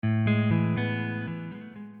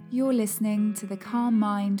You're listening to the Calm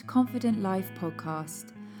Mind, Confident Life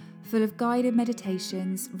podcast, full of guided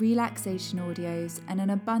meditations, relaxation audios, and an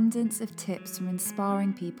abundance of tips from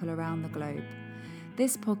inspiring people around the globe.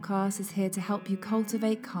 This podcast is here to help you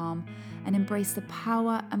cultivate calm and embrace the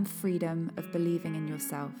power and freedom of believing in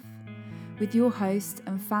yourself. With your host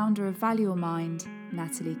and founder of Value Your Mind,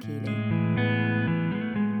 Natalie Keeley.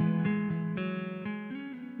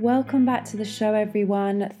 Welcome back to the show,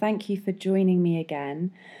 everyone. Thank you for joining me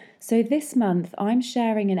again. So this month I'm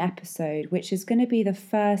sharing an episode which is going to be the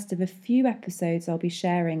first of a few episodes I'll be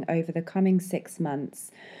sharing over the coming 6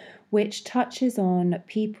 months, which touches on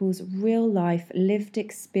people's real life lived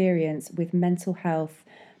experience with mental health,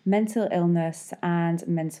 mental illness and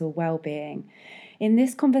mental well-being. In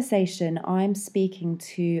this conversation, I'm speaking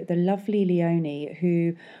to the lovely Leonie,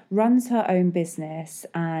 who runs her own business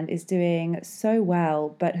and is doing so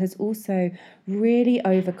well, but has also really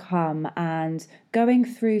overcome and going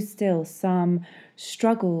through still some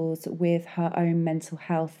struggles with her own mental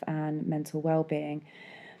health and mental well-being.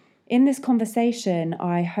 In this conversation,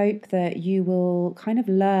 I hope that you will kind of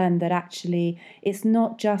learn that actually it's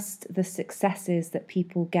not just the successes that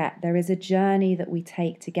people get. There is a journey that we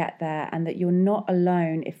take to get there, and that you're not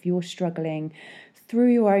alone if you're struggling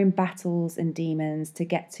through your own battles and demons to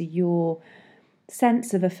get to your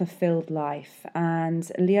sense of a fulfilled life. And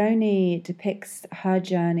Leonie depicts her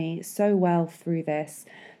journey so well through this.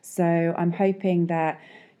 So I'm hoping that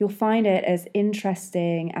you'll find it as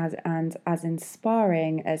interesting and as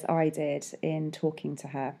inspiring as I did in talking to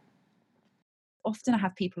her. Often I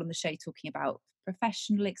have people on the show talking about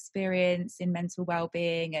professional experience in mental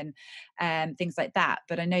well-being and things like that.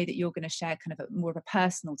 But I know that you're going to share kind of more of a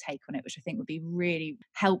personal take on it, which I think would be really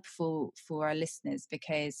helpful for our listeners,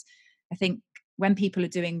 because I think when people are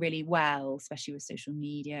doing really well, especially with social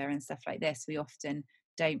media and stuff like this, we often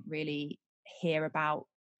don't really hear about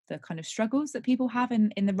the kind of struggles that people have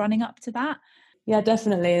in the running up to that. Yeah,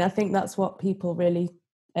 definitely. And I think that's what people really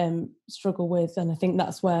struggle with. And I think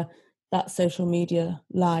that's where that social media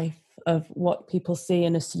life of what people see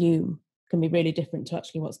and assume can be really different to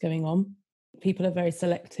actually what's going on. People are very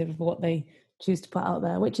selective of what they choose to put out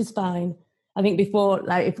there, which is fine. I think before,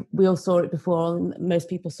 like if we all saw it before, and most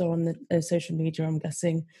people saw on the social media, I'm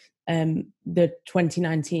guessing, the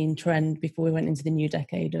 2019 trend before we went into the new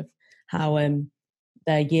decade of how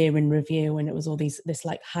their year in review, and it was all this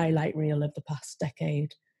like highlight reel of the past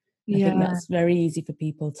decade. I think that's very easy for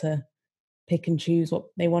people to pick and choose what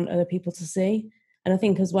they want other people to see. And I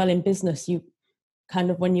think as well in business, you kind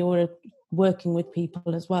of, when you're working with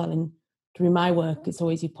people as well, and through my work, it's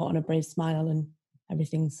always you put on a brave smile and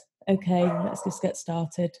everything's okay, let's just get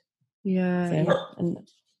started. And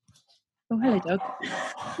oh, hello, dog.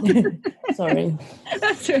 Sorry.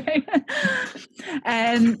 That's right.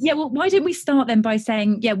 Well, why don't we start then by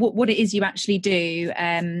saying, what it is you actually do,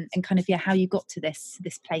 and kind of, how you got to this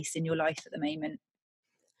place in your life at the moment.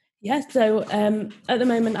 So at the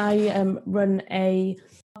moment I run a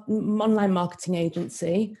online marketing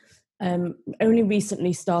agency. Only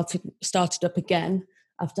recently started up again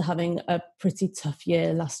after having a pretty tough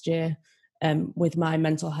year last year with my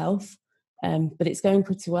mental health. But it's going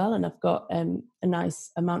pretty well, and I've got a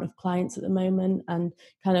nice amount of clients at the moment, and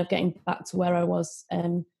kind of getting back to where I was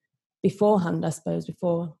beforehand, I suppose,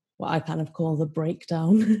 before what I kind of call the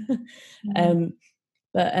breakdown.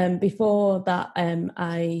 But before that,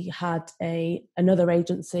 I had another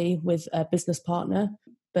agency with a business partner,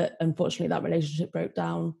 but unfortunately that relationship broke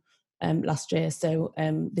down last year. So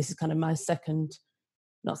this is kind of my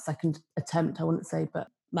not second attempt, I wouldn't say, but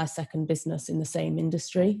my second business in the same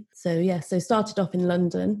industry. So started off in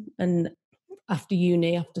London, and after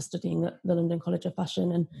uni, after studying at the London College of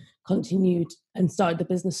Fashion, and continued and started the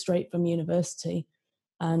business straight from university.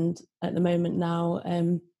 And at the moment now,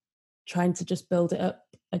 trying to just build it up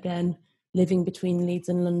again, living between Leeds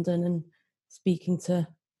and London and speaking to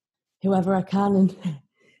whoever I can and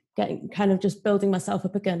getting kind of just building myself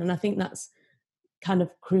up again. And I think that's kind of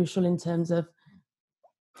crucial in terms of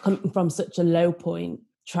coming from such a low point,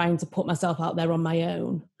 trying to put myself out there on my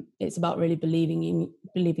own. It's about really believing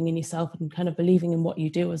in yourself and kind of believing in what you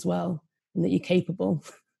do as well, and that you're capable.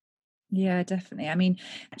 Yeah, definitely. I mean,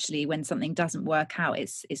 actually, when something doesn't work out,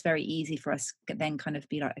 it's very easy for us to then kind of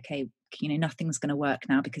be like, okay, nothing's going to work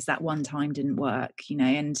now because that one time didn't work,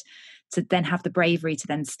 and to then have the bravery to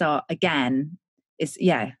then start again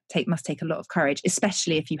must take a lot of courage,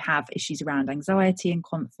 especially if you have issues around anxiety and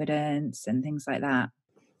confidence and things like that.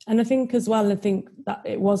 And I think as well, that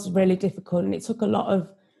it was really difficult, and it took a lot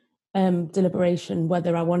of deliberation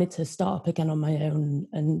whether I wanted to start up again on my own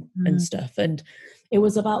and stuff. And it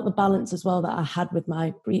was about the balance as well that I had with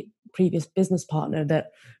my previous business partner,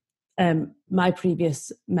 that my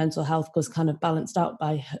previous mental health was kind of balanced out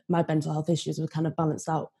by my mental health issues were kind of balanced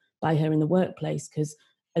out by her in the workplace, because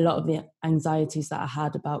a lot of the anxieties that I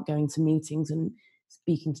had about going to meetings and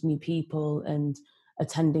speaking to new people and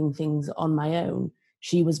attending things on my own,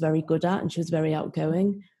 she was very good at, and she was very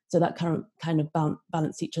outgoing. So that kind of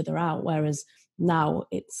balanced each other out. Whereas now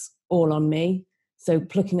it's all on me. So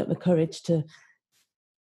plucking up the courage to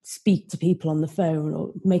speak to people on the phone,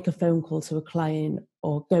 or make a phone call to a client,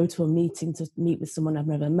 or go to a meeting to meet with someone I've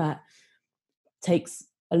never met, takes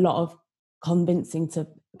a lot of convincing to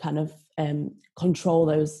kind of control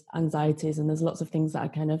those anxieties. And there's lots of things that I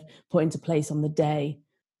kind of put into place on the day,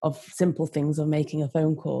 of simple things of making a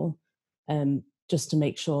phone call, just to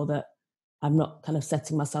make sure that I'm not kind of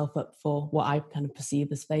setting myself up for what I kind of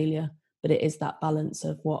perceive as failure. But it is that balance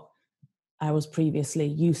of what I was previously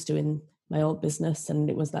used to in my old business, and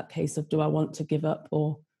it was that case of, do I want to give up,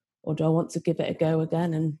 or do I want to give it a go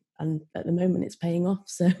again? And at the moment it's paying off.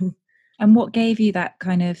 So And what gave you that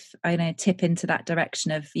kind of, I don't know, tip into that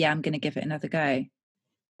direction of, yeah, I'm going to give it another go?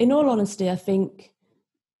 in all honesty, I think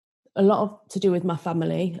a lot of to do with my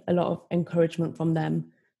family, a lot of encouragement from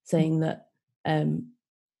them, saying that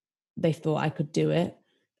they thought I could do it.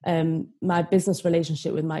 My business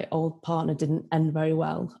relationship with my old partner didn't end very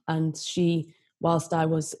well, and she, whilst I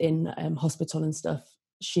was in hospital and stuff,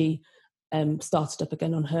 she started up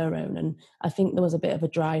again on her own. And I think there was a bit of a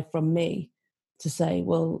drive from me to say,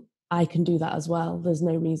 well, I can do that as well. There's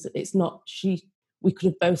no reason. It's not she. We could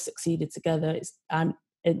have both succeeded together. And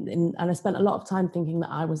I spent a lot of time thinking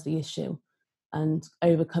that I was the issue, and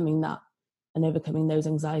overcoming that, and overcoming those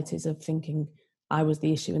anxieties of thinking I was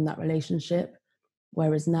the issue in that relationship.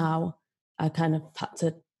 Whereas now I kind of had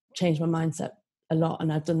to change my mindset a lot,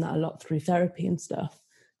 and I've done that a lot through therapy and stuff,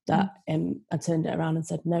 that I turned it around and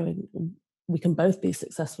said, no, we can both be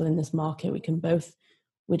successful in this market.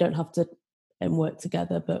 We don't have to work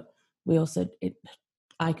together, but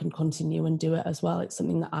I can continue and do it as well. It's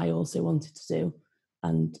something that I also wanted to do,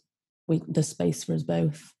 and there's space for us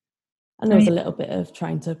both. And there was a little bit of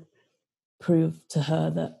trying to prove to her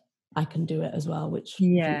that I can do it as well, which I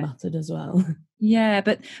think mattered as well. Yeah,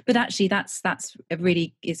 but actually that's a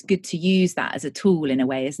really, it's good to use that as a tool in a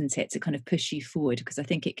way, isn't it, to kind of push you forward? Because I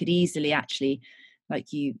think it could easily actually,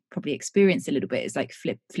 like you probably experienced a little bit, it's like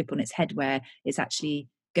flip on its head, where it's actually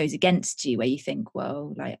goes against you, where you think,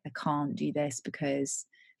 well, like, I can't do this because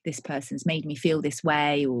this person's made me feel this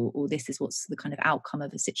way, or this is what's the kind of outcome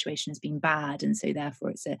of a situation has been bad, and so therefore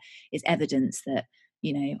it's evidence that,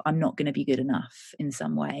 you know, I'm not going to be good enough in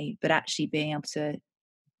some way. But actually being able to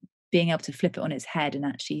flip it on its head and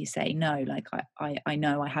actually say, no, like I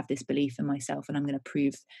know I have this belief in myself, and I'm going to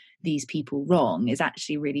prove these people wrong, is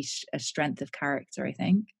actually really a strength of character, I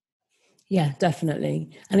think. Yeah, definitely.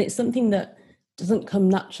 And it's something that doesn't come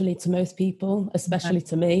naturally to most people, especially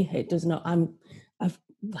to me. It does not. I've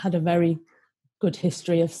had a very good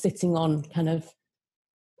history of sitting on kind of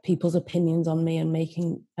people's opinions on me,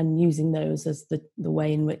 and using those as the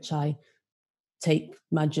way in which I take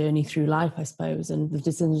my journey through life, I suppose, and the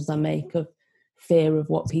decisions I make, of fear of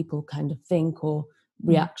what people kind of think, or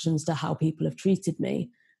reactions to how people have treated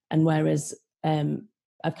me. And whereas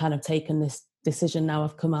I've kind of taken this decision now,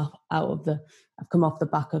 I've come off the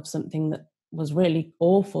back of something that was really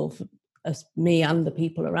awful for me and the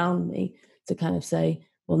people around me, to kind of say,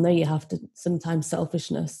 well, no, you have to, sometimes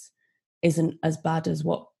selfishness isn't as bad as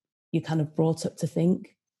what you kind of brought up to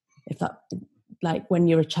think. If that, like when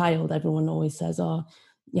you're a child, everyone always says, oh,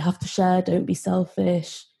 you have to share, don't be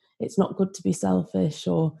selfish, it's not good to be selfish,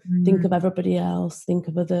 or think of everybody else, think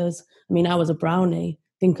of others. I mean, I was a brownie,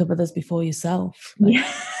 think of others before yourself. Like,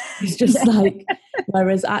 it's just like,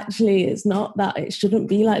 whereas actually it's not that, it shouldn't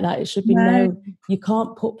be like that. It should be, no, you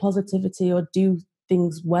can't put positivity or do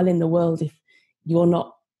things well in the world if you're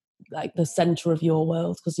not like the center of your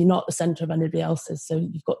world, because you're not the center of anybody else's. So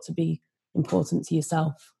you've got to be important to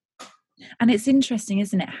yourself. And it's interesting,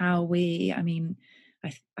 isn't it, how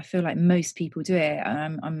I feel like most people do it.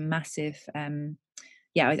 I'm massive, I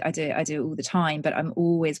do it all the time, but I'm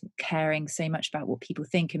always caring so much about what people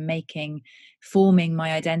think, and forming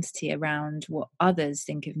my identity around what others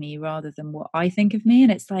think of me rather than what I think of me.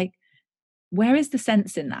 And it's like, where is the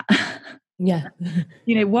sense in that? Yeah.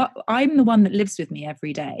 You know what? I'm the one that lives with me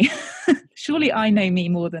every day. Surely I know me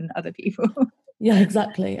more than other people. Yeah,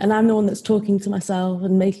 exactly. And I'm the one that's talking to myself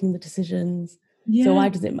and making the decisions. Yeah. So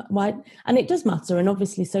why? And it does matter. And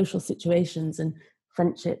obviously social situations and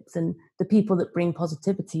friendships and the people that bring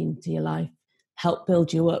positivity into your life help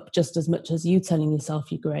build you up just as much as you telling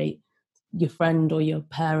yourself you're great. Your friend or your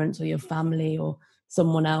parents or your family or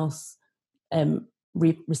someone else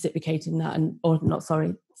reciprocating that,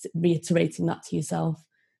 reiterating that to yourself,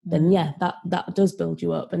 then that does build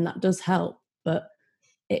you up and that does help. But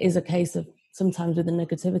it is a case of sometimes with the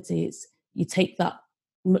negativity, it's you take that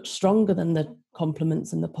much stronger than the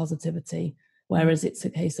compliments and the positivity. Whereas it's a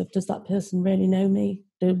case of, does that person really know me?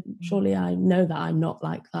 Surely I know that I'm not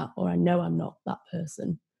like that, or I know I'm not that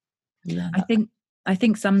person. I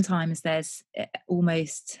think sometimes there's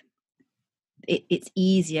almost it's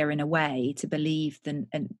easier in a way to believe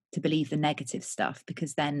the negative stuff,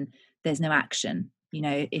 because then there's no action.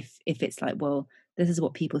 If it's like, well, this is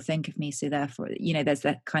what people think of me, so therefore, there's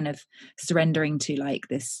that kind of surrendering to like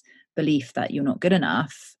this belief that you're not good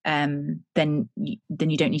enough, then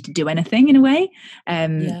you don't need to do anything in a way.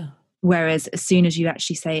 Whereas as soon as you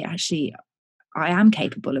actually say, actually, I am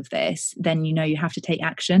capable of this, then you have to take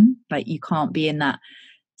action. Like, you can't be in that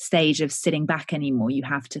stage of sitting back anymore. You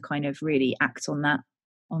have to kind of really act on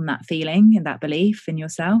that feeling and that belief in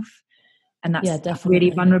yourself. And that's really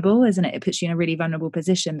vulnerable, isn't it? It puts you in a really vulnerable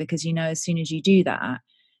position, because as soon as you do that,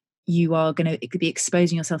 you are going to be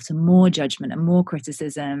exposing yourself to more judgment and more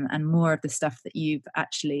criticism and more of the stuff that you're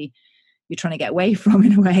trying to get away from,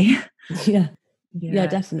 in a way. Yeah,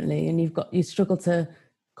 definitely. And you struggle to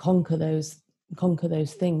conquer those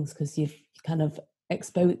things, because you've kind of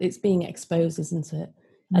it's being exposed, isn't it?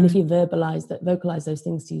 And if you vocalize those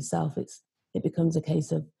things to yourself, it becomes a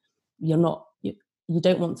case of you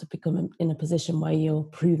don't want to become in a position where you're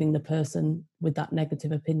proving the person with that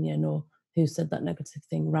negative opinion or who said that negative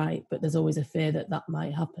thing right, but there's always a fear that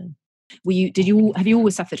might happen. Have you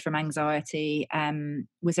always suffered from anxiety? Have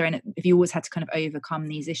you always had to kind of overcome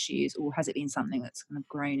these issues, or has it been something that's kind of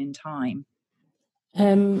grown in time?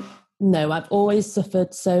 No, I've always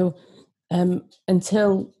suffered. So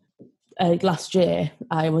until last year,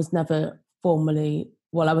 I was never formally,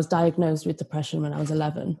 I was diagnosed with depression when I was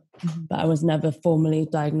 11, but I was never formally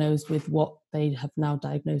diagnosed with what they have now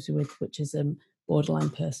diagnosed me with, which is borderline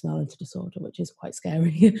personality disorder, which is quite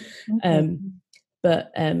scary. Okay.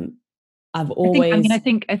 But I've always... I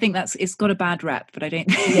think that's, it's got a bad rep, but I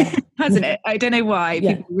don't... hasn't it? I don't know why.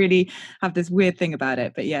 People really have this weird thing about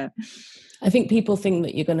it, but yeah. I think people think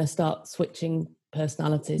that you're going to start switching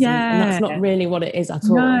personalities, and that's not really what it is at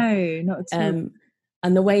all. No, not at all.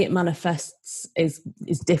 And the way it manifests is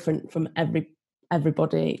different from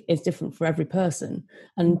everybody, is different for every person.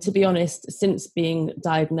 And to be honest, since being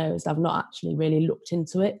diagnosed, I've not actually really looked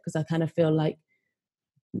into it, because I kind of feel like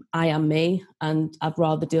I am me, and I'd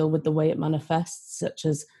rather deal with the way it manifests, such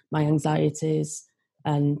as my anxieties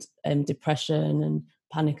and depression and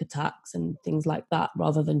panic attacks and things like that,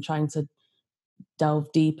 rather than trying to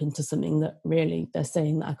delve deep into something that really they're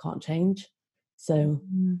saying that I can't change. So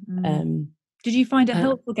did you find it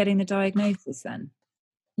helpful getting the diagnosis then?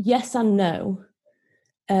 Yes and no.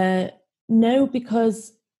 No,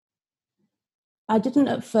 because I didn't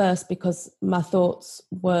at first, because my thoughts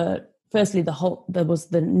were, firstly, there was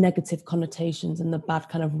the negative connotations and the bad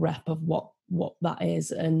kind of rep of what that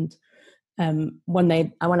is. And when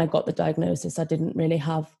I got the diagnosis, I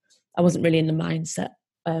wasn't really in the mindset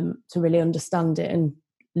to really understand it and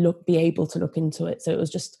be able to look into it. So it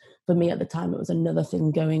was just, for me at the time, it was another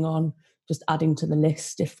thing going on, just adding to the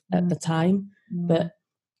list at the time. But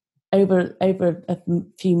over a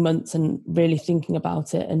few months and really thinking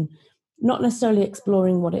about it, and not necessarily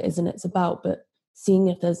exploring what it is and it's about, but seeing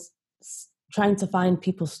if there's, trying to find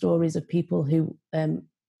people's stories of people who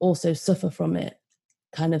also suffer from it,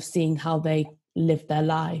 kind of seeing how they live their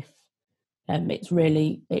life.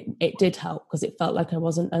 It did help, because it felt like I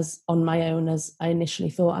wasn't as on my own as I initially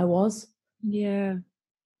thought I was. Yeah,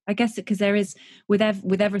 I guess because there is, with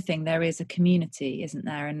everything, there is a community, isn't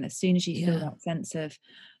there? And as soon as you feel that sense of,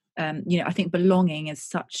 I think belonging is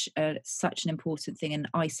such an important thing, and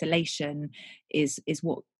isolation is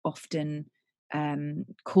what often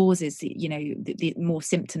causes the more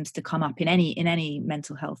symptoms to come up in any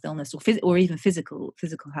mental health illness, or even physical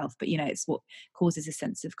health. But it's what causes a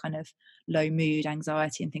sense of kind of low mood,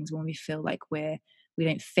 anxiety and things. When we feel like we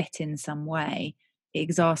don't fit in some way, it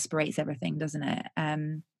exasperates everything, doesn't it?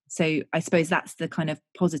 So I suppose that's the kind of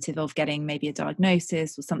positive of getting maybe a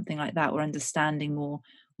diagnosis or something like that, or understanding more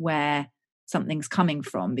where something's coming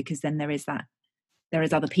from, because then there is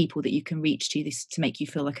other people that you can reach to make you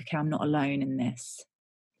feel like, okay, I'm not alone in this.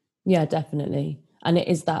 Yeah, definitely. And it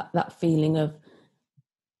is that feeling of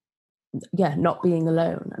not being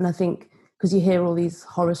alone. And I think, because you hear all these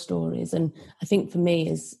horror stories, and I think for me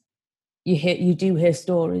is you do hear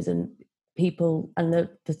stories and people, and the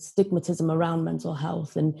stigmatism around mental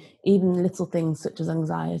health, and even little things such as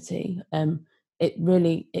anxiety, it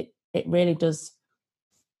really does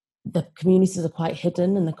the communities are quite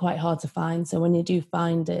hidden and they're quite hard to find. So when you do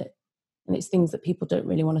find it, and it's things that people don't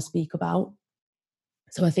really want to speak about.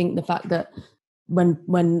 So I think the fact that when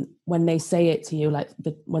they say it to you, like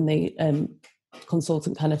when the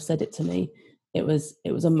consultant kind of said it to me, it was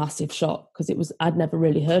a massive shock, because I'd never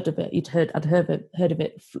really heard of it. I'd heard of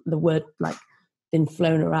it, the word like been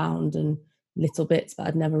flown around and little bits, but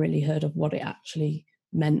I'd never really heard of what it actually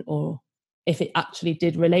meant, or if it actually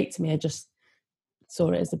did relate to me. I just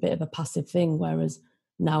saw it as a bit of a passive thing. Whereas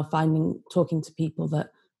now talking to people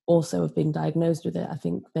that also have been diagnosed with it, I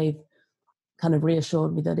think they've kind of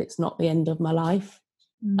reassured me that it's not the end of my life,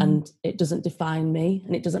 and it doesn't define me,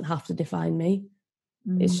 and it doesn't have to define me.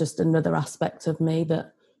 It's just another aspect of me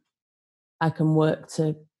that I can work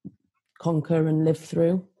to conquer and live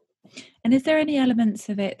through. And is there any elements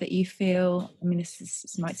of it that you feel, I mean,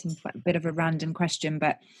 this might seem quite a bit of a random question,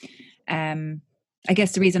 but I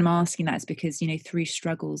guess the reason I'm asking that is because, through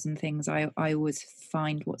struggles and things, I always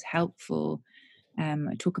find what's helpful,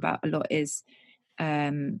 I talk about a lot, is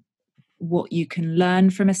what you can learn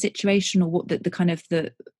from a situation, or what the kind of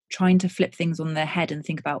the trying to flip things on their head and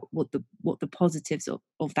think about what the positives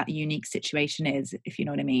of that unique situation is, if you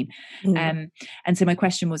know what I mean. And so my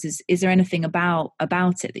question was, is there anything about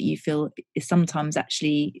it that you feel is sometimes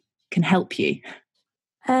actually can help you,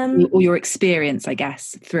 or your experience, I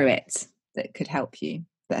guess, through it, that could help you,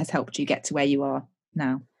 that has helped you get to where you are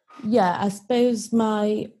now? Yeah, I suppose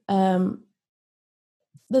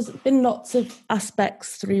there's been lots of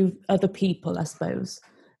aspects through other people, I suppose,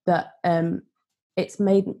 that it's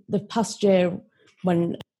made the past year,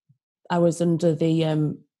 when I was under the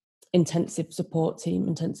intensive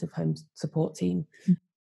home support team.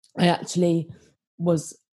 I actually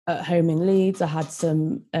was at home in Leeds. I had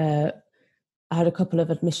a couple of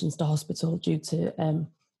admissions to hospital due to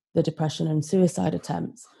the depression and suicide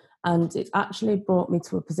attempts. And it actually brought me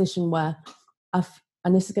to a position where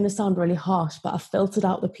and this is going to sound really harsh, but I filtered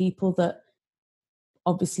out the people that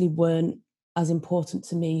obviously weren't as important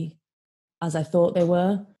to me as I thought they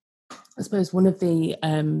were. I suppose one of the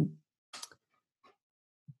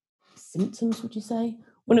symptoms, would you say?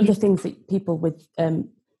 One of the things that people with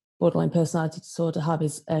borderline personality disorder have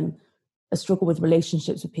is a struggle with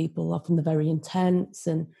relationships with people. Often they're very intense,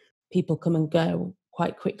 and people come and go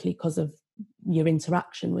quite quickly because of your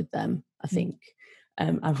interaction with them, I think.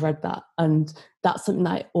 I've read that, and that's something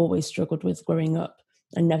that I always struggled with growing up.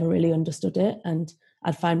 I never really understood it, and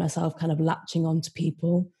I'd find myself kind of latching onto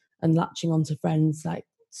people and latching onto friends. Like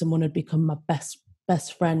someone had become my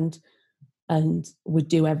best friend, and we'd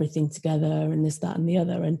do everything together, and this, that, and the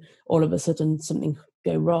other, and all of a sudden something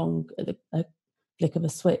could go wrong at a flick of a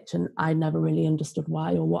switch, and I never really understood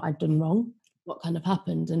why or what I'd done wrong, what kind of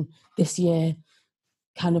happened. And this year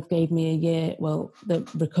kind of gave me a year, well, the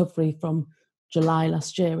recovery from July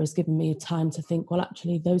last year has given me time to think, well,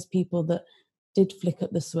 actually, those people that did flick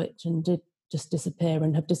at the switch and did just disappear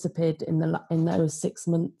and have disappeared in those 6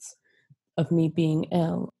 months of me being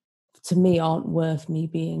ill, to me aren't worth me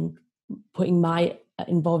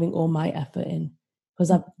involving all my effort in.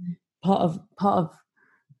 Because part of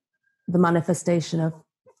the manifestation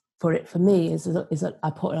for me is that I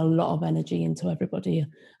put a lot of energy into everybody.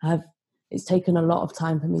 It's taken a lot of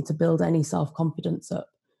time for me to build any self-confidence up,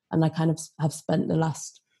 and I kind of have spent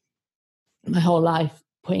my whole life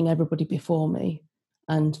putting everybody before me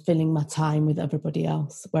and filling my time with everybody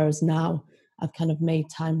else. Whereas now I've kind of made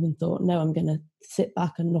time and thought, no, I'm going to sit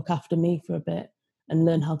back and look after me for a bit and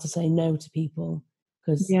learn how to say no to people,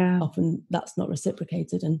 because often that's not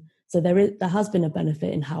reciprocated. And so there has been a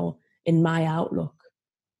benefit in my outlook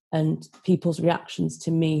and people's reactions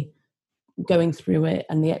to me going through it,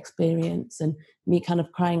 and the experience, and me kind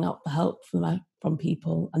of crying out for help from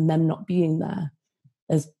people and them not being there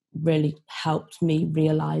has really helped me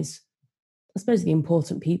realize, I suppose, the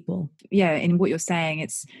important people. Yeah, in what you're saying,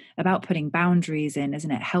 it's about putting boundaries in, isn't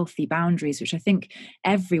it? Healthy boundaries, which I think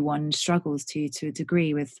everyone struggles to a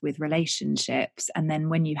degree with relationships. And then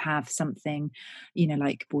when you have something,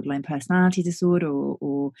 like borderline personality disorder,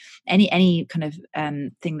 or any kind of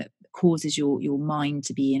thing that causes your mind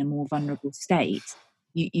to be in a more vulnerable state,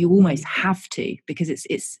 you almost have to, because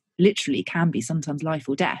it's literally can be sometimes life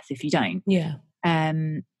or death if you don't. Yeah.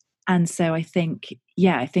 And so I think,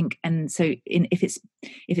 and so if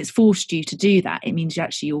it's forced you to do that, it means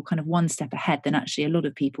you're kind of one step ahead than actually a lot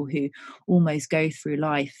of people who almost go through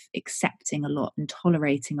life accepting a lot and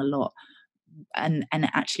tolerating a lot, and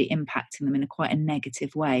actually impacting them in quite a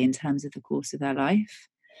negative way in terms of the course of their life.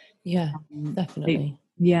 Yeah, definitely.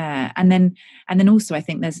 And then also I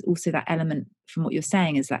think there's also that element from what you're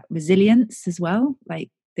saying is that resilience as well,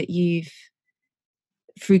 like that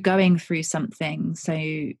through going through something so,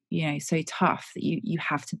 so tough, that you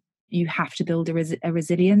have to build a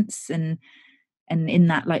resilience, and in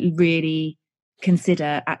that, like, really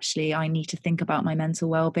consider, actually, I need to think about my mental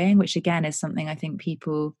well-being, which again is something I think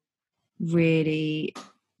people really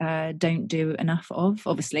don't do enough of.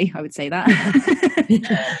 Obviously, I would say that.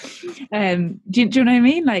 Do you know what I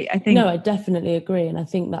mean? Like, I think... No, I definitely agree, and I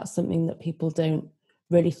think that's something that people don't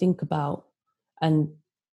really think about. And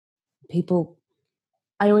a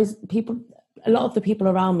lot of the people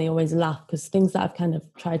around me always laugh, because things that I've kind of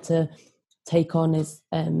tried to take on is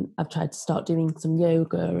I've tried to start doing some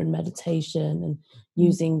yoga and meditation and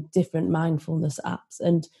using different mindfulness apps.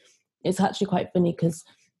 And it's actually quite funny, because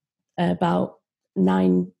about 8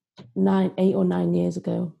 or 9 years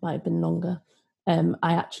ago, might have been longer,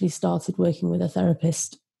 I actually started working with a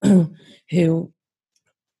therapist who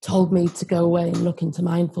told me to go away and look into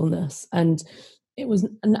mindfulness. And it was,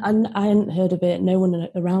 and I hadn't heard of it. No one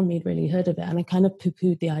around me had really heard of it. And I kind of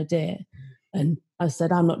poo-pooed the idea. And I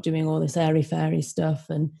said, I'm not doing all this airy-fairy stuff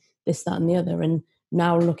and this, that, and the other. And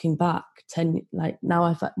now looking back,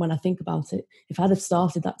 when I think about it, if I'd have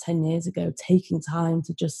started that 10 years ago, taking time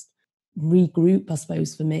to just regroup, I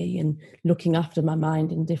suppose, for me, and looking after my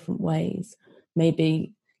mind in different ways,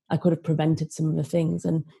 maybe I could have prevented some of the things.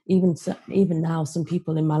 And even now, some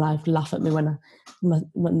people in my life laugh at me when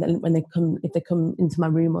they come into my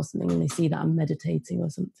room or something, and they see that I'm meditating or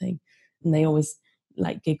something, and they always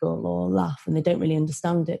like giggle or laugh, and they don't really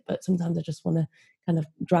understand it. But sometimes I just want to kind of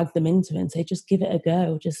drag them into it and say, just give it a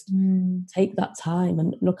go, just take that time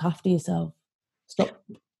and look after yourself. Stop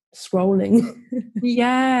scrolling.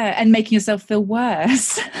 Yeah, and making yourself feel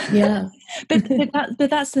worse. Yeah. but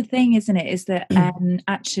that's the thing, isn't it? Is that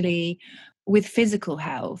actually, with physical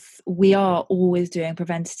health, we are always doing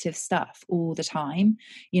preventative stuff all the time.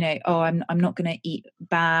 I'm not going to eat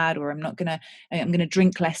bad, or I'm going to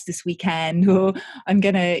drink less this weekend, or I'm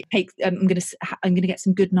going to get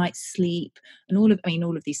some good night's sleep, and all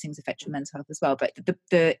of these things affect your mental health as well. But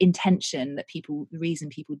the intention that the reason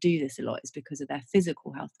people do this a lot is because of their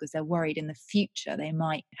physical health, because they're worried in the future they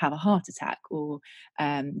might have a heart attack, or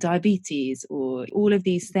diabetes, or all of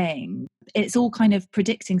these things. It's all kind of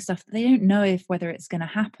predicting stuff that they don't know whether it's going to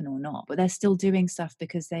happen or not, but they're still doing stuff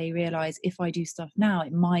because they realize, if I do stuff now,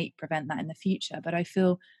 it might prevent that in the future. But I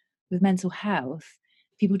feel with mental health,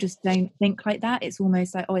 people just don't think like that. It's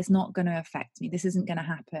almost like, oh, it's not going to affect me, this isn't going to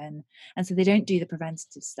happen. And so they don't do the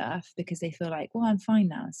preventative stuff because they feel like, well, I'm fine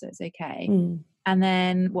now, so it's okay. And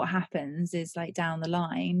then what happens is, like, down the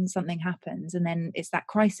line, something happens, and then it's that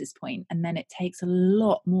crisis point, and then it takes a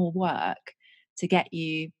lot more work to get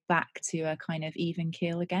you back to a kind of even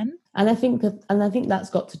keel again. And I think that's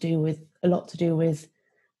got to do with a lot to do with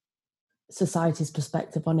society's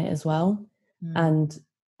perspective on it as well, and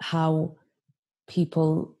how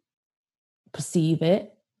people perceive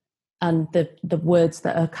it, and the words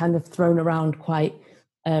that are kind of thrown around quite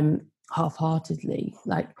half-heartedly.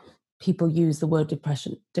 Like, people use the word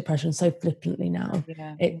depression so flippantly now.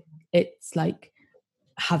 It's like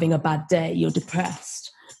having a bad day, you're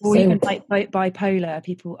depressed. Or even like bipolar,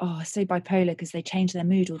 people, I say bipolar because they change their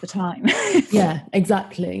mood all the time. Yeah,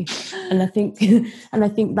 exactly. And I think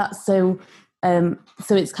that's so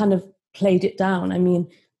it's kind of played it down. I mean,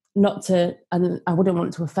 and I wouldn't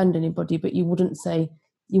want to offend anybody, but you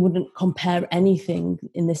wouldn't compare anything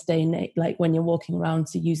in this day and age, like when you're walking around,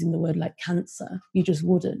 to using the word like cancer. You just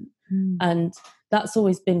wouldn't. And that's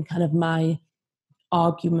always been kind of my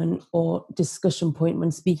argument or discussion point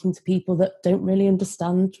when speaking to people that don't really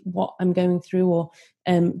understand what I'm going through, or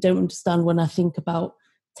don't understand when I think about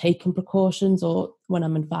taking precautions, or when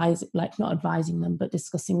I'm not advising them, but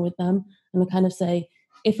discussing with them. And I kind of say,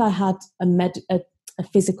 if I had a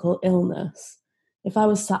physical illness, if I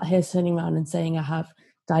was sat here turning around and saying I have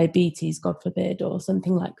diabetes, God forbid, or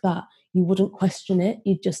something like that, you wouldn't question it,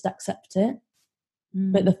 you'd just accept it.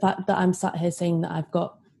 But the fact that I'm sat here saying that I've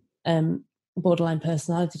got borderline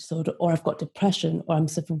personality disorder, or I've got depression, or I'm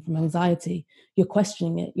suffering from anxiety, you're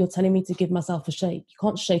questioning it. You're telling me to give myself a shake. You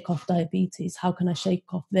can't shake off diabetes. How can I shake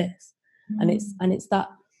off this? And it's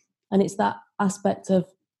that aspect of,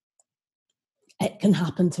 it can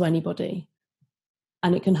happen to anybody,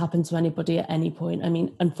 and it can happen to anybody at any point. I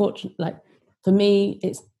mean, unfortunately, like for me,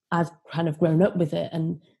 I've kind of grown up with it,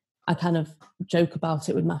 and I kind of joke about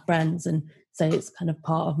it with my friends and say it's kind of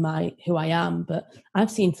part of who I am. But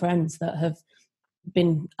I've seen friends that have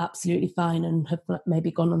been absolutely fine and have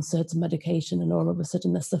maybe gone on certain medication, and all of a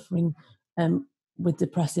sudden they're suffering with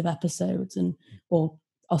depressive episodes, or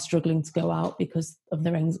are struggling to go out because of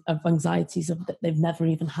their anxieties that they've never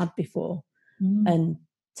even had before. And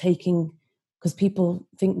taking because people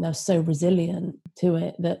think they're so resilient to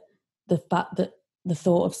it, that the fact that the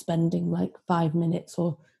thought of spending like 5 minutes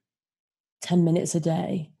or 10 minutes a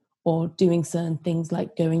day, or doing certain things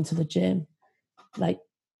like going to the gym, like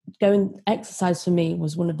exercise for me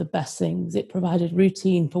was one of the best things. It provided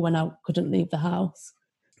routine for when I couldn't leave the house.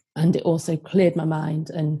 And it also cleared my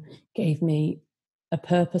mind and gave me a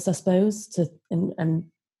purpose, I suppose, and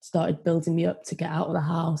started building me up to get out of the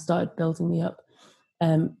house, started building me up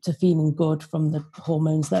to feeling good from the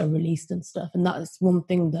hormones that are released and stuff. And that is one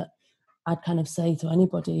thing that I'd kind of say to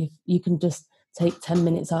anybody: if you can just take 10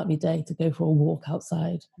 minutes out of your day to go for a walk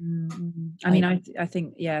outside. Mm-hmm. I mean, I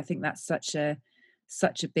think that's such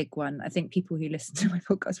a big one. I think people who listen to my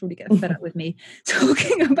podcast probably get fed up with me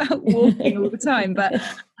talking about walking all the time, but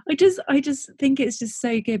I just think it's just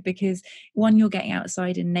so good, because one, you're getting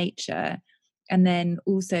outside in nature, and then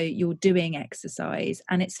also you're doing exercise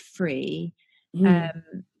and it's free.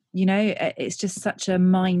 It's just such a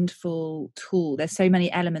mindful tool. There's so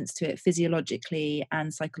many elements to it, physiologically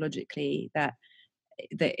and psychologically, that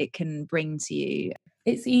it can bring to you.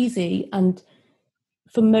 It's easy, and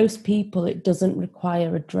for most people it doesn't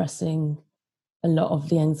require addressing a lot of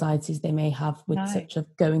the anxieties they may have with such as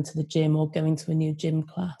going to the gym or going to a new gym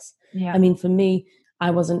class. I mean, for me,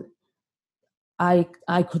 I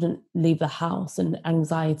couldn't leave the house, and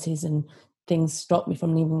anxieties and things stopped me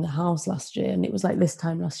from leaving the house last year. And it was like this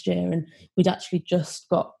time last year, and we'd actually just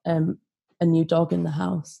got a new dog in the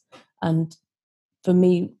house. And for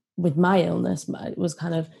me, with my illness, it was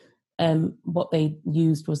kind of what they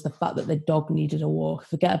used was the fact that the dog needed a walk.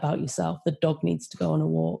 Forget about yourself, the dog needs to go on a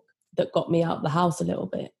walk. That got me out of the house a little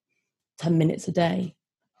bit, 10 minutes a day,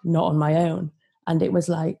 not on my own. And it was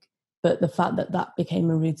like, but the fact that that became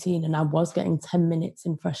a routine, and I was getting 10 minutes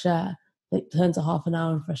in fresh air, it turned to half an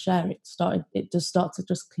hour in fresh air. It does start to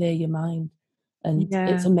just clear your mind. And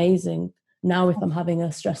it's amazing. Now, if I've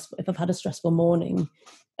had a stressful morning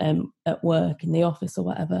at work, in the office or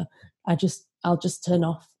whatever, I'll just turn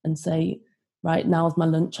off and say, right, now's my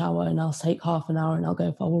lunch hour, and I'll take half an hour and I'll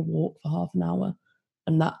go for a walk for half an hour.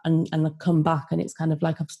 And I come back, and it's kind of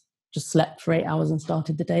like I've just slept for 8 hours and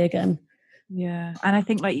started the day again. Yeah. And I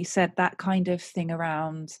think, like you said, that kind of thing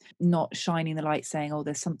around not shining the light, saying, oh,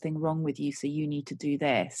 there's something wrong with you, so you need to do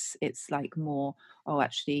this. It's like more, oh,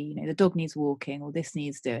 actually, the dog needs walking, or this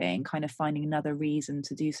needs doing. Kind of finding another reason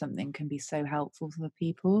to do something can be so helpful for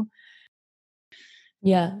people.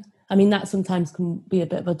 Yeah. I mean, that sometimes can be a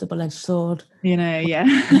bit of a double-edged sword. Yeah.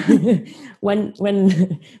 when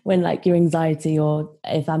like your anxiety, or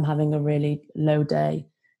if I'm having a really low day,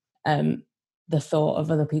 the thought of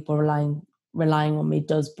other people relying on me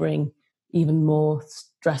does bring even more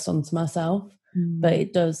stress onto myself. But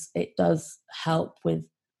it does help with,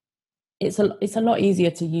 it's a lot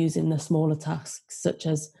easier to use in the smaller tasks, such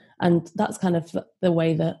as, and that's kind of the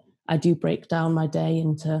way that I do break down my day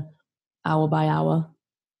into hour by hour.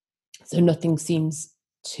 So nothing seems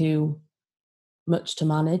too much to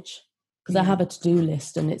manage, because I have a to-do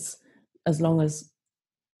list, and it's, as long as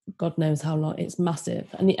God knows how long, it's massive,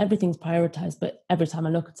 and everything's prioritized, but every time I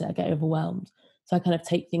look at it I get overwhelmed. So I kind of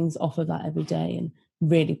take things off of that every day and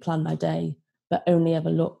really plan my day, but only ever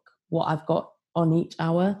look what I've got on each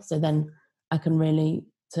hour. So then I can really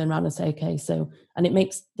turn around and say, okay, so, and it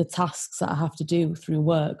makes the tasks that I have to do through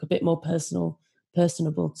work a bit more personable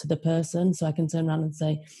to the person. So I can turn around and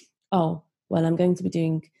say, oh, well, I'm going to be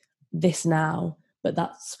doing this now, but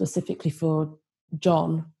that's specifically for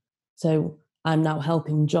John, so I'm now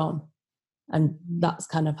helping John. And that's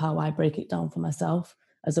kind of how I break it down for myself,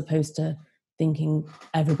 as opposed to thinking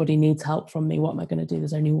everybody needs help from me. What am I going to do?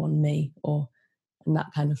 There's only one me, and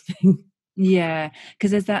that kind of thing. Yeah,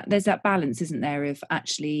 because there's that balance, isn't there, of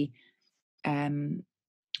actually,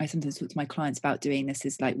 I sometimes talk to my clients about doing this,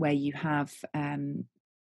 is like where you have, I'm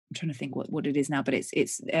trying to think what it is now, but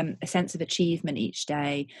it's a sense of achievement each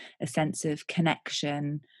day, a sense of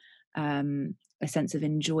connection, a sense of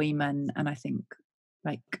enjoyment, and I think,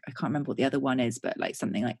 like, I can't remember what the other one is, but like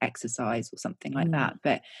something like exercise or something like that.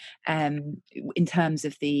 But in terms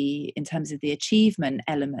of the achievement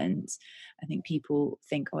element, I think people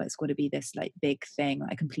think, oh, it's got to be this like big thing.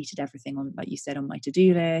 I completed everything on, like you said, on my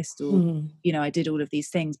to-do list, or I did all of these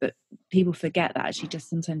things. But people forget that actually just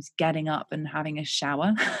sometimes getting up and having a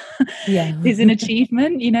shower is an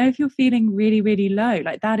achievement. If you're feeling really, really low,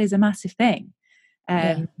 like that is a massive thing.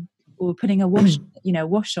 Or putting a wash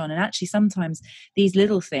on. And actually sometimes these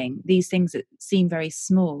things that seem very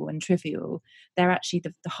small and trivial, they're actually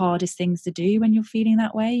the hardest things to do when you're feeling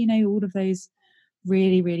that way. All of those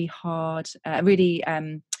really, really hard, really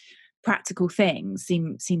practical things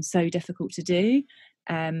seem so difficult to do.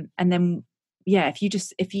 And then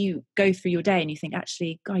if you go through your day and you think,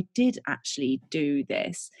 actually, I did actually do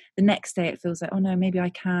this, the next day it feels like, oh no, maybe I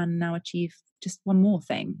can now achieve just one more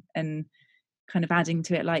thing, and kind of adding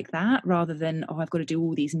to it like that, rather than, oh, I've got to do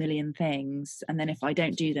all these million things, and then if I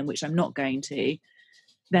don't do them, which I'm not going to,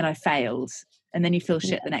 then I failed, and then you feel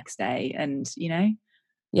shit the next day. And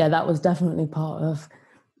that was definitely part of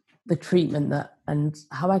the treatment, that, and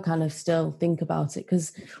how I kind of still think about it,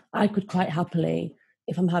 because I could quite happily,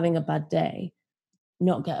 if I'm having a bad day,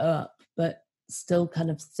 not get up, but still kind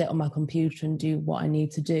of sit on my computer and do what I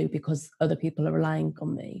need to do because other people are relying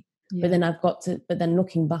on me. But then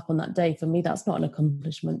looking back on that day, for me, that's not an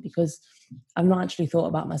accomplishment, because I've not actually thought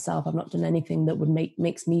about myself. I've not done anything that would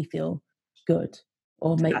makes me feel good,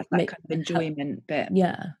 or make kind of enjoyment bit.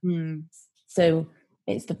 Yeah. So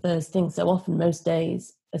it's the first thing. So often, most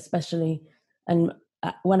days, especially, and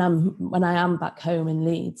when I am back home in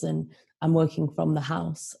Leeds and I'm working from the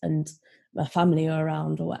house and my family are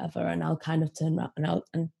around or whatever, and I'll kind of turn around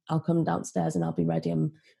and I'll come downstairs and I'll be ready.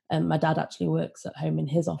 And my dad actually works at home in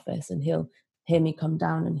his office, and he'll hear me come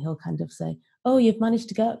down and he'll kind of say, "Oh, you've managed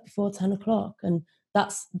to get up before 10 o'clock." And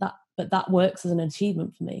that's that, but that works as an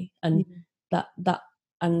achievement for me. And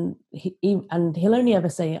and he'll only ever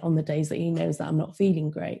say it on the days that he knows that I'm not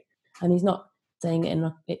feeling great. And he's not saying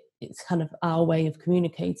it it's kind of our way of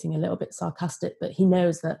communicating, a little bit sarcastic, but he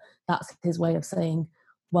knows that that's his way of saying,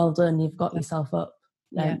 well done, you've got yourself up,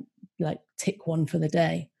 like tick one for the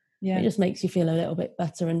day. It just makes you feel a little bit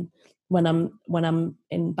better. And when I'm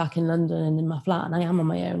back in London and in my flat and I am on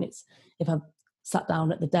my own, it's, if I've sat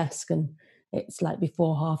down at the desk and it's like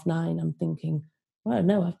before 9:30, I'm thinking, well,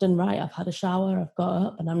 no, I've done right. I've had a shower, I've got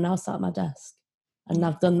up, and I'm now sat at my desk, and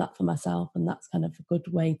I've done that for myself. And that's kind of a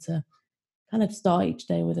good way to kind of start each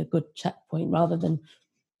day with a good checkpoint, rather than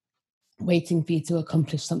waiting for you to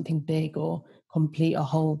accomplish something big or complete a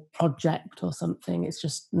whole project or something. It's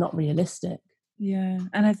just not realistic. Yeah.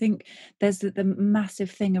 And I think there's the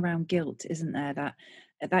massive thing around guilt, isn't there?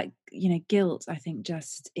 That guilt, I think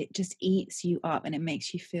it just eats you up and it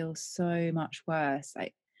makes you feel so much worse.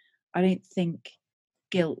 I don't think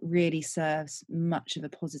guilt really serves much of a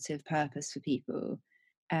positive purpose for people,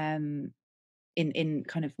 in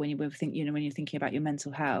kind of when you're thinking about your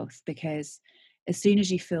mental health, because as soon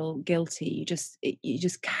as you feel guilty, you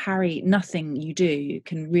just carry, nothing you do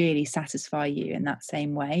can really satisfy you in that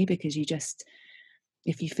same way, because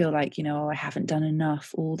if you feel like, I haven't done enough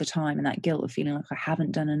all the time, and that guilt of feeling like I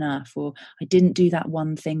haven't done enough, or I didn't do that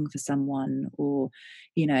one thing for someone, or,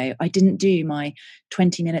 I didn't do my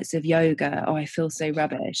 20 minutes of yoga, oh, I feel so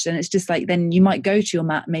rubbish. And it's just like, then you might go to your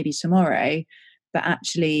mat maybe tomorrow, but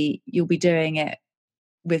actually you'll be doing it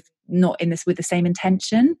with the same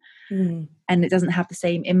intention, and it doesn't have the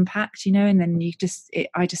same impact, and then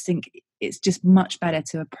I just think it's just much better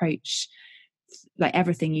to approach like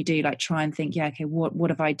everything you do, like try and think, okay, what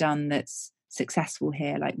have I done that's successful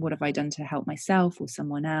here? Like, what have I done to help myself or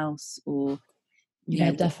someone else? Or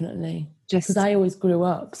definitely, because I always grew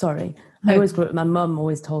up my mum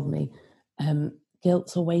always told me,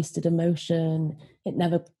 guilt's a wasted emotion, it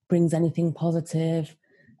never brings anything positive.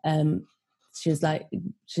 She was like,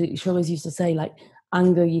 she always used to say, like,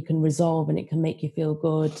 anger you can resolve and it can make you feel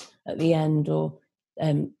good at the end, or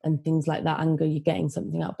and things like that. Anger, you're getting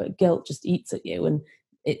something out, but guilt just eats at you, and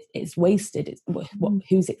it's wasted. It's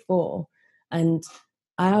who's it for? And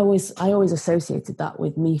I always associated that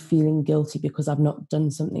with me feeling guilty because I've not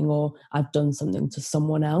done something, or I've done something to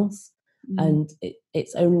someone else. And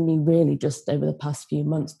it's only really just over the past few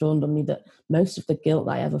months dawned on me that most of the guilt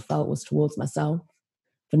that I ever felt was towards myself,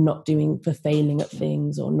 for failing at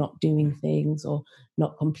things, or not doing things, or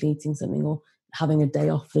not completing something, or having a day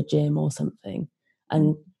off the gym or something.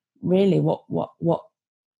 And really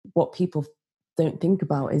what people don't think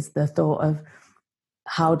about is the thought of,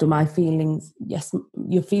 how do my feelings, yes,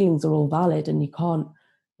 your feelings are all valid and you can't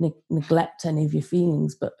neglect any of your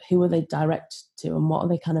feelings, but who are they directed to, and what are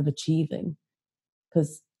they kind of achieving?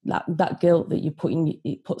 Because that guilt that you're putting,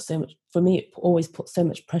 it puts so much, for me, it always puts so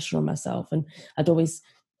much pressure on myself. And I'd always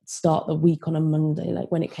start the week on a Monday, like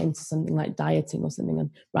when it came to something like dieting or something, and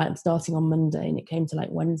right, I'm starting on Monday, and it came to like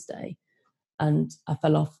Wednesday, and I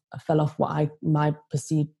fell off my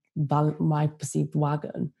perceived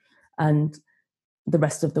wagon, and the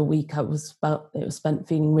rest of the week it was spent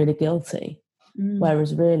feeling really guilty.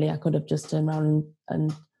 Whereas really I could have just turned around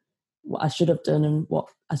and what I should have done, and what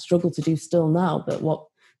I struggle to do still now,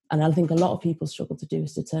 and I think a lot of people struggle to do,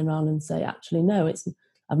 is to turn around and say, actually, no,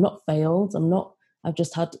 I've not failed. I've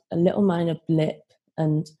just had a little minor blip,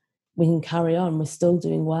 and we can carry on. We're still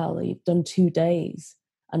doing well. You've done 2 days.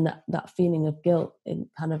 And that feeling of guilt, it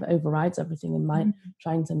kind of overrides everything, and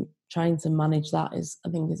trying trying to manage that I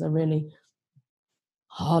think is a really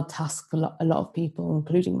hard task for a lot of people,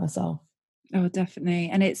 including myself. Oh, definitely.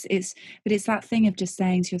 And but it's that thing of just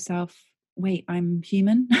saying to yourself, wait, I'm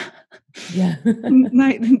human. Yeah.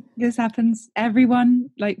 Like, this happens. Everyone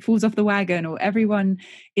like falls off the wagon, or everyone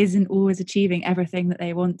isn't always achieving everything that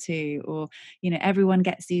they want to, or, everyone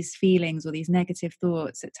gets these feelings or these negative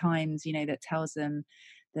thoughts at times, that tells them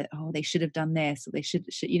that, oh, they should have done this, or they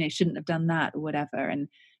shouldn't have done that, or whatever. And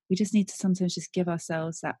we just need to sometimes just give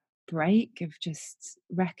ourselves that break of just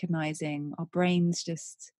recognizing our brains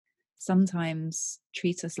just sometimes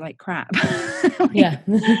treat us like crap. Yeah.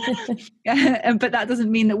 But that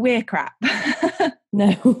doesn't mean that we're crap.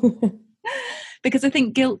 No. Because I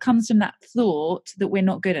think guilt comes from that thought that we're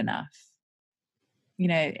not good enough, in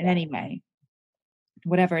any way.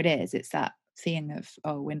 Whatever it is, it's that feeling of,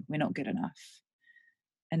 oh, we're not good enough.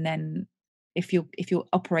 And then if you're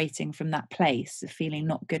operating from that place of feeling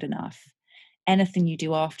not good enough, anything you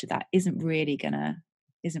do after that isn't really gonna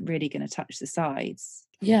touch the sides.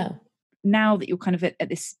 Yeah. Now that you're kind of at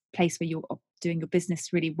this place where you're doing your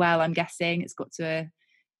business really well, I'm guessing it's got to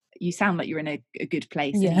you sound like you're in a good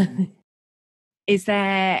place. Yeah. Is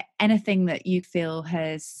there anything that you feel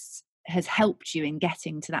has helped you in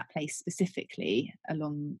getting to that place specifically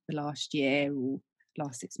along the last year or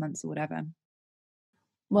last 6 months or whatever?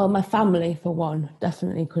 Well, my family, for one,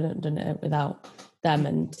 definitely couldn't have done it without them.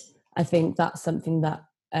 And I think that's something that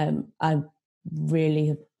I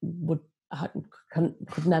really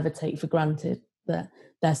could never take for granted, that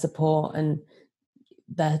their support and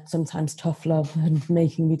their sometimes tough love and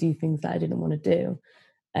making me do things that I didn't want to do.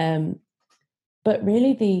 But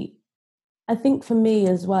really I think for me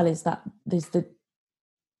as well is that there's the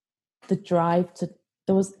drive to,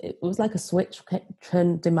 it was like a switch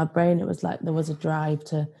turned in my brain. It was like there was a drive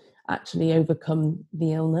to actually overcome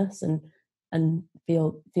the illness and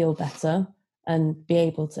feel better and be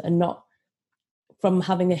able to, and not from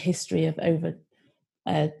having a history of over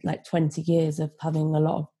like 20 years of having a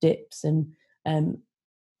lot of dips and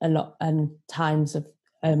a lot and times of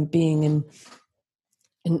being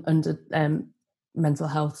in under mental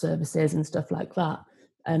health services and stuff like that.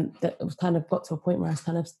 That it was kind of got to a point where I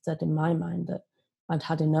kind of said in my mind that I'd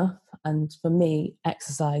had enough. And for me,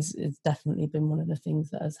 exercise has definitely been one of the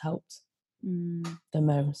things that has helped the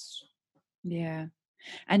most. Yeah.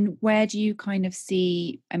 And where do you kind of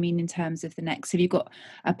see, I mean, in terms of have you got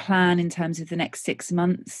a plan in terms of the next 6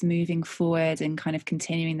 months moving forward and kind of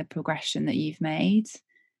continuing the progression that you've made?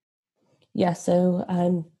 Yeah, so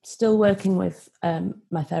I'm still working with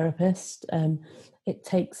my therapist. It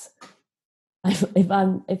takes, if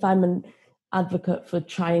I'm an advocate for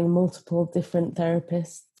trying multiple different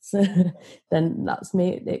therapists, then that's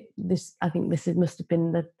me. I think this must have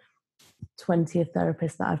been the 20th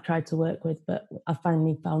therapist that I've tried to work with, but I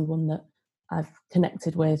finally found one that I've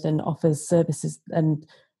connected with and offers services and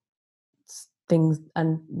things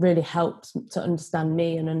and really helps to understand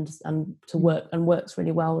me and understand to work and works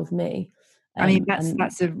really well with me. I mean,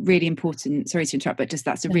 that's a really important, sorry to interrupt, but just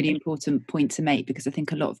that's a really important point to make, because I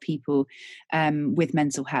think a lot of people with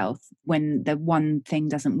mental health, when the one thing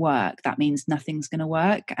doesn't work, that means nothing's going to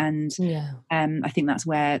work. And I think that's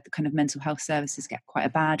where the kind of mental health services get quite a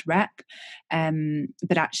bad rep.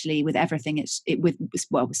 But actually with everything,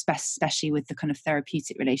 especially with the kind of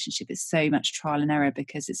therapeutic relationship, it's so much trial and error,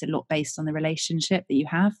 because it's a lot based on the relationship that you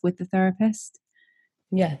have with the therapist.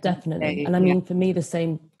 Yeah, definitely. So, and I mean, for me, the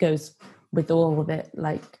same goes with all of it,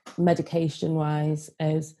 like medication wise,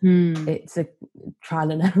 as it's a trial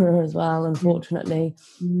and error as well, unfortunately.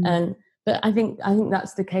 But I think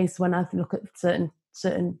that's the case when I look at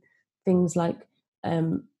certain things, like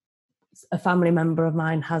a family member of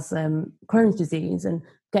mine has Crohn's disease, and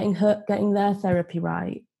getting their therapy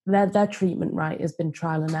right, their treatment right, has been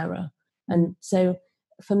trial and error. And so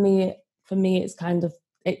for me it's kind of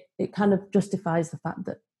it kind of justifies the fact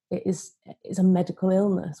that it's a medical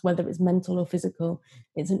illness, whether it's mental or physical.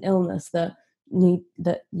 It's an illness that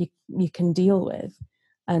you can deal with.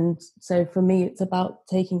 And so for me, it's about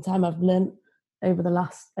taking time. I've learned over the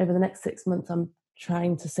next 6 months, I'm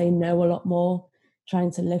trying to say no a lot more,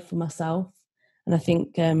 trying to live for myself. And I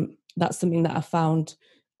think that's something that I found.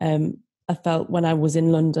 I felt when I was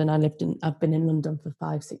in London. I've been in London for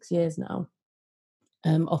 5-6 years now.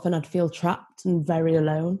 Often I'd feel trapped and very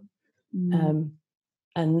alone.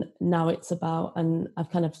 And now it's about, and I've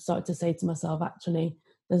kind of started to say to myself, actually,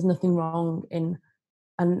 there's nothing wrong in,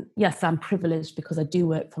 and yes, I'm privileged because I do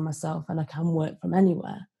work for myself and I can work from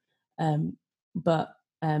anywhere. But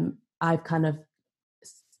I've kind of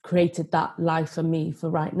created that life for me for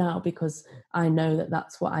right now, because I know that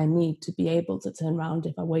that's what I need to be able to turn around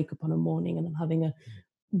if I wake up on a morning and I'm having a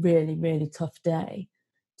really, really tough day,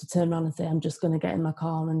 to turn around and say, I'm just going to get in my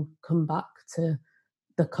car and come back to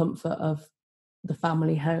the comfort of the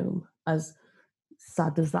family home, as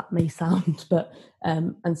sad as that may sound. But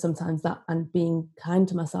and sometimes that, and being kind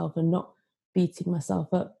to myself and not beating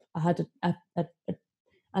myself up. I had a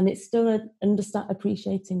and it's still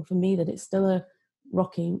appreciating for me that it's still a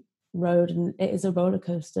rocky road, and it is a roller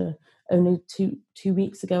coaster. Only two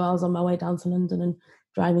weeks ago, I was on my way down to London and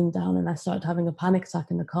driving down, and I started having a panic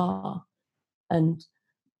attack in the car, and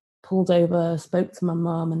pulled over, spoke to my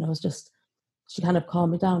mum, and she kind of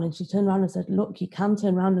calmed me down, and she turned around and said, look, you can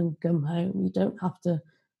turn around and come home. You don't have to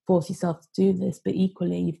force yourself to do this, but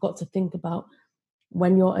equally you've got to think about,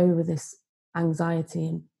 when you're over this anxiety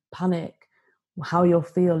and panic, how you'll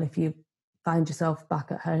feel if you find yourself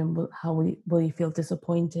back at home. How will you feel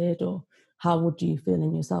disappointed, or how would you feel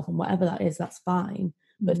in yourself? And whatever that is, that's fine.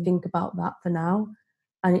 But think about that for now.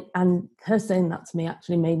 And her saying that to me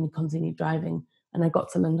actually made me continue driving. And I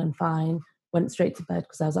got to London fine, went straight to bed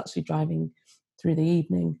because I was actually driving through the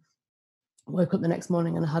evening. Woke up the next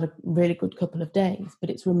morning and I had a really good couple of days. But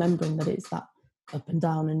it's remembering that it's that up and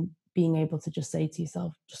down, and being able to just say to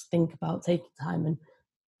yourself, just think about taking time and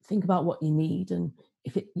think about what you need. And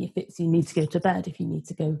if it's you need to go to bed, if you need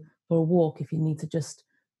to go for a walk, if you need to just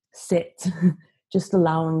sit, just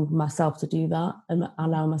allowing myself to do that, and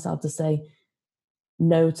allowing myself to say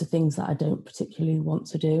no to things that I don't particularly want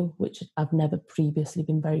to do, which I've never previously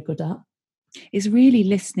been very good at. It's really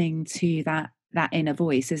listening to that inner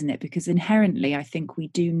voice, isn't it? Because inherently, I think we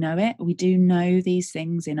do know it. We do know these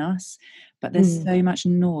things in us, but there's so much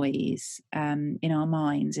noise in our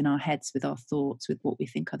minds, in our heads, with our thoughts, with what we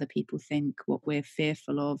think other people think, what we're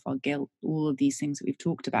fearful of, our guilt, all of these things that we've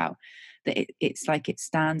talked about, that it's like it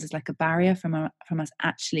stands as like a barrier from us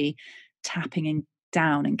actually tapping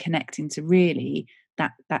down and connecting to really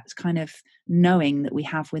that's kind of knowing that we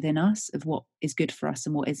have within us of what is good for us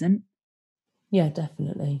and what isn't. Yeah,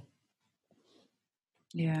 definitely.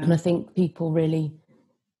 Yeah. And I think people really,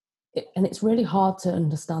 and it's really hard to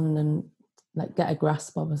understand and like get a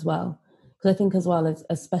grasp of as well. Because I think as well,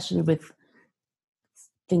 especially with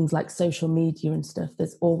things like social media and stuff,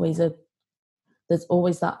 there's always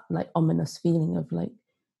that like ominous feeling of like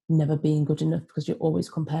never being good enough, because you're always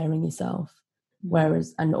comparing yourself.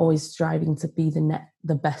 Whereas, and always striving to be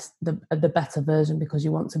the better version, because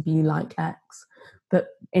you want to be like X. But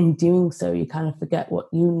in doing so, you kind of forget what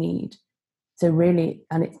you need. So really,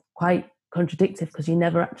 and it's quite contradictory, because you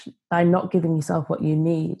never actually, by not giving yourself what you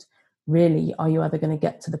need, really, are you ever going to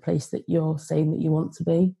get to the place that you're saying that you want to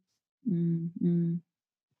be?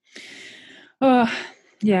 Oh,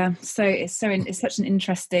 yeah. So it's such an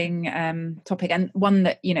interesting topic, and one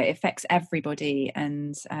that, you know, affects everybody.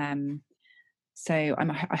 And so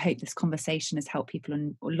I hope this conversation has helped people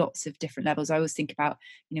on lots of different levels. I always think about,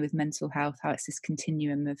 you know, with mental health, how it's this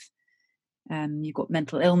continuum of you've got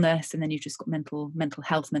mental illness, and then you've just got mental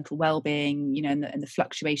health, mental well-being, you know, and the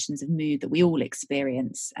fluctuations of mood that we all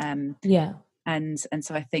experience. And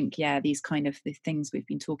so I think, yeah, these kind of the things we've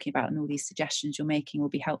been talking about and all these suggestions you're making will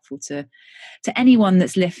be helpful to anyone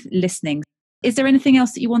that's listening. Is there anything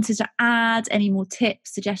else that you wanted to add? Any more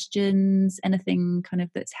tips, suggestions, anything kind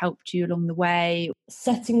of that's helped you along the way?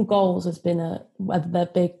 Setting goals has been whether they're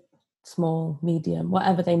big, small, medium,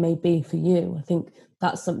 whatever they may be for you. I think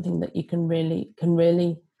that's something that you can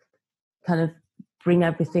really kind of bring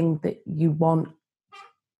everything that you want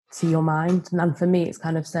to your mind. And for me, it's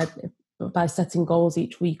kind of said by setting goals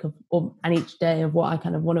each week and each day of what I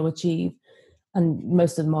kind of want to achieve. And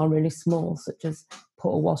most of them are really small, such as put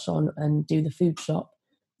a wash on and do the food shop.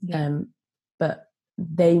 But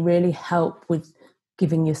they really help with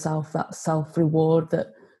giving yourself that self-reward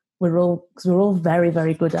that we're all very,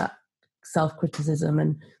 very good at self-criticism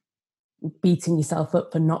and beating yourself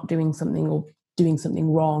up for not doing something or doing something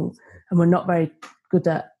wrong. And we're not very good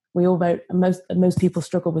at, most people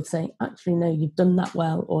struggle with saying, actually, no, you've done that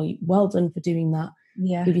well, or well done for doing that.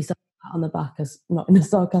 Yeah. Give yourself a pat on the back, as not in a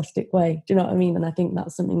sarcastic way. Do you know what I mean? And I think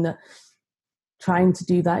that's something that trying to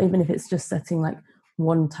do that, even if it's just setting like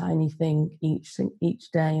one tiny thing each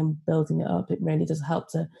day and building it up, it really does help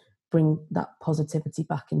to bring that positivity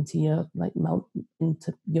back into your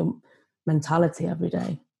into your mentality every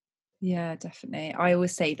day. Yeah, definitely. I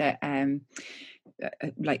always say that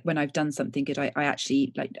like when I've done something good, I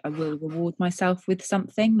actually like I will reward myself with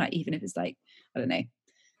something, like even if it's like, I don't know,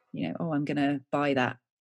 you know, oh, I'm gonna buy that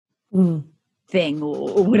thing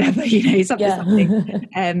or whatever, you know, something.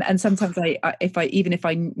 And sometimes if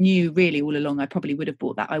I knew really all along I probably would have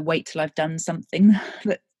bought that, I wait till I've done something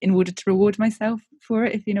that in order to reward myself for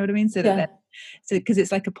it, if you know what I mean. So that so because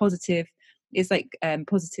it's like a positive it's like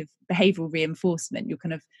positive behavioral reinforcement. You're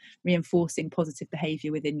kind of reinforcing positive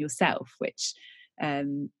behavior within yourself, which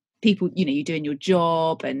people, you do in your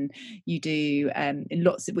job, and you do in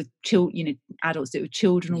lots of, with children, adults do it with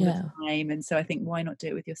children all the time. And so I think, why not do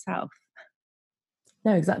it with yourself?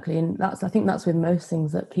 No, exactly. And I think that's with most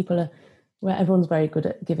things, that people are, where everyone's very good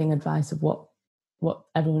at giving advice of what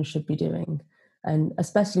everyone should be doing. And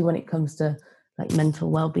especially when it comes to like mental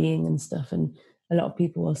well-being and stuff. And a lot of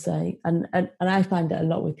people will say, and I find it a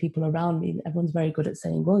lot with people around me, everyone's very good at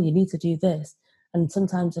saying, well, you need to do this. And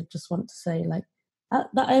sometimes I just want to say, like,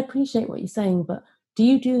 that I appreciate what you're saying, but do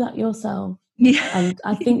you do that yourself? Yeah. And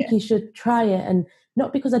I think you should try it. And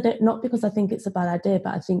not because I think it's a bad idea,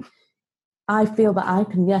 but I feel that I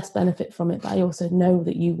can, yes, benefit from it, but I also know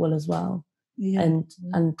that you will as well. Yeah.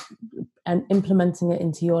 And implementing it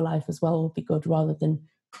into your life as well will be good, rather than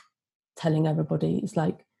telling everybody. It's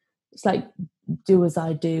like do as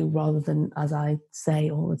I do rather than as I say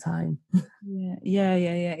all the time. Yeah,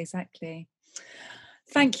 exactly.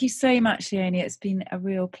 Thank you so much, Leonie. It's been a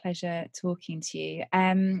real pleasure talking to you.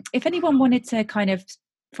 If anyone wanted to kind of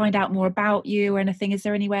find out more about you or anything, is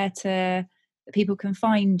there anywhere that people can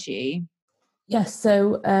find you? Yes.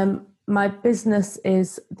 So my business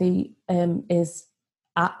is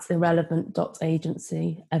at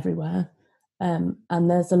irrelevant.agency everywhere. And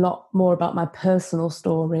there's a lot more about my personal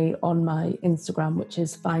story on my Instagram, which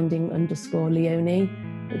is finding_Leonie,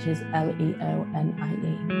 which is LEONIE.